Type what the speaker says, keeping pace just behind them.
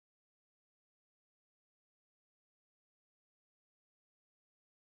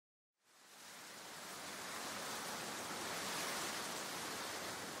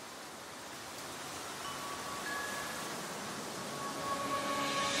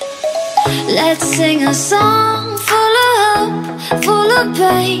Let's sing a song full of hope, full of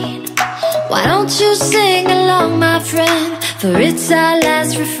pain. Why don't you sing along, my friend? For it's our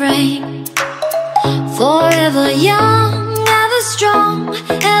last refrain. Forever young, ever strong,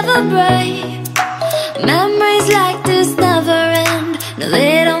 ever brave. Memories like this never end. No,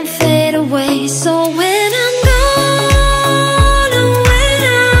 they don't fade away. So when I'm gone, oh, when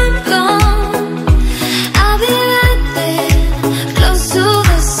I'm gone, I'll be right there, close to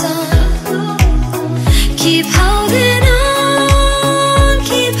the sun. Keep holding on,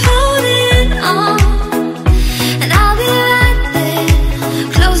 keep holding on, and I'll be right there,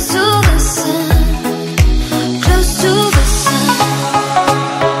 close to the sun, close to the sun.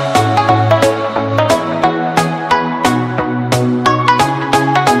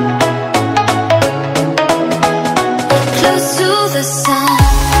 Close to the sun.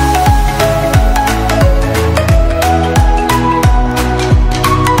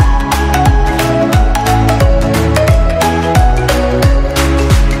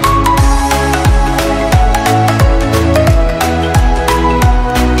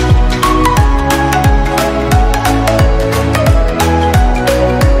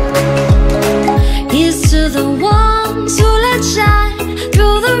 Here's to the ones who let shine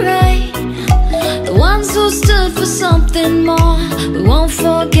through the rain, the ones who stood for something more. We won't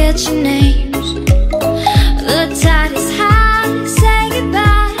forget your names. The tide is high, say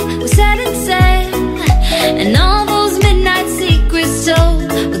goodbye, we set it sail, and all those midnight secrets told,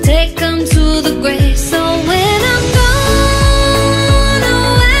 we'll take them to the grave. So when I'm gone, oh,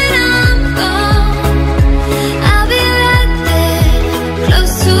 when I'm gone, I'll be right there,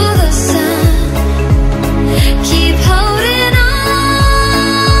 close to the sun. Keep holding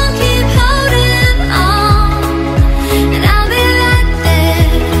on, keep holding on, and I'll be right there,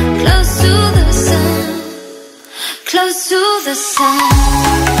 close to the sun, close to the sun.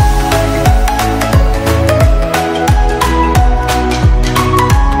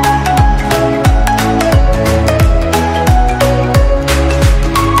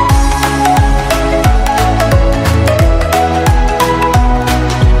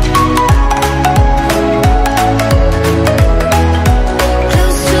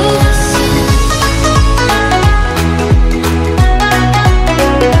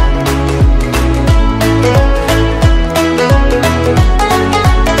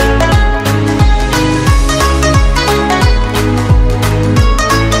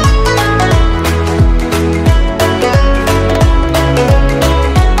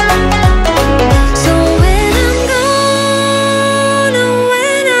 So when I'm gone, oh,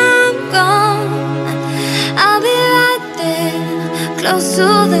 when I'm gone, I'll be right there, close to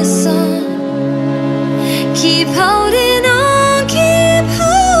the sun. Keep holding on, keep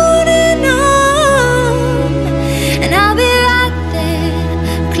holding on, and I'll be right there,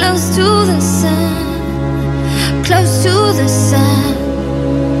 close to the sun, close to the sun.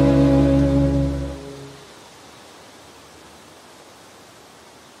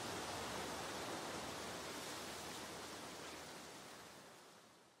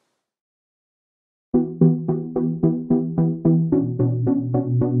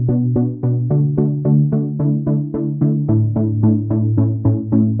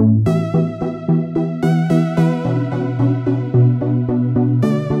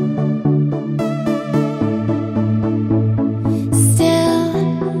 Still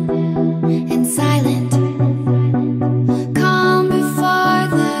and silent, calm before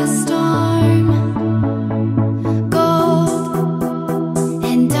the storm. Gold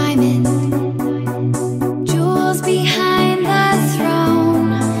and diamond